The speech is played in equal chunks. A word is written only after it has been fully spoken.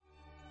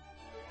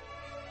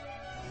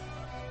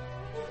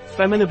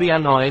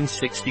Feminabiane Iron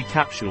 60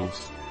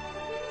 Capsules.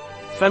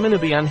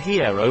 Feminabiane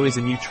Hierro is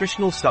a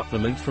nutritional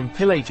supplement from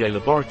PILEJE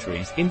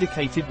Laboratories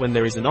indicated when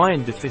there is an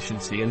iron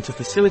deficiency and to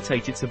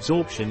facilitate its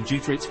absorption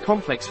due to its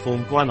complex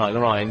form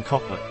guanylyl iron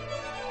copper.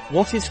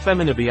 What is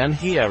Feminabiane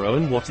Hierro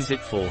and what is it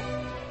for?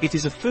 It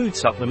is a food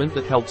supplement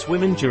that helps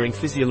women during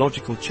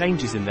physiological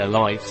changes in their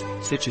lives,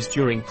 such as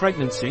during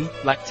pregnancy,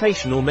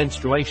 lactation or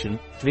menstruation,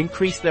 to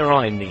increase their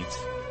iron needs.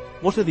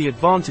 What are the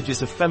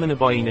advantages of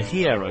Feminabiane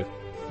Hierro?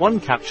 One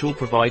capsule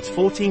provides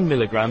 14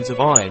 mg of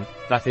iron,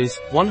 that is,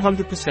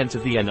 100%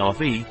 of the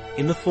NRV,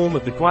 in the form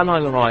of the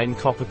guanylyl iron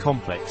copper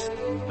complex.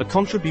 A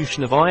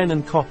contribution of iron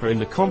and copper in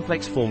the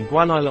complex form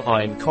guanylyl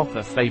iron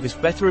copper favors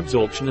better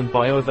absorption and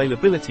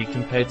bioavailability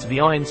compared to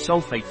the iron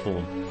sulfate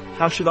form.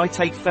 How should I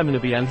take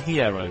Feminabiane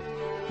Hierro?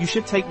 You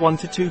should take 1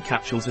 to 2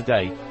 capsules a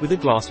day, with a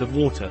glass of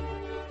water.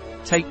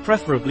 Take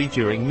preferably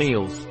during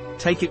meals.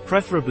 Take it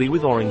preferably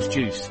with orange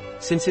juice,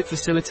 since it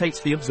facilitates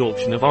the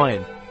absorption of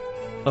iron.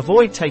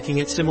 Avoid taking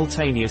it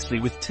simultaneously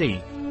with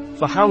tea.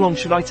 For how long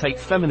should I take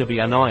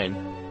Feminabiane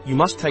Iron? You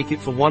must take it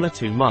for 1 or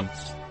 2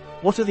 months.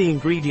 What are the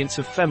ingredients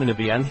of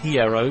Feminabiane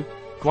Hierro?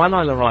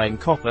 Guanylyl iron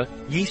copper,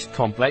 yeast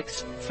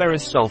complex,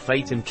 ferrous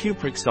sulfate and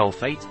cupric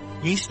sulfate,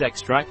 yeast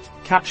extract,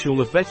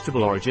 capsule of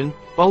vegetable origin,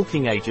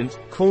 bulking agent,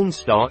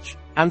 cornstarch,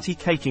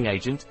 anti-caking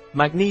agent,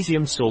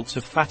 magnesium salts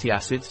of fatty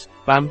acids,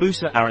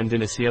 Bambusa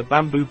arundinacea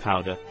bamboo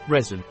powder,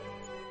 resin.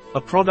 A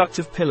product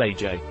of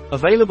PILEJE.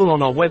 Available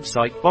on our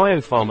website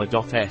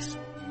biopharma.s.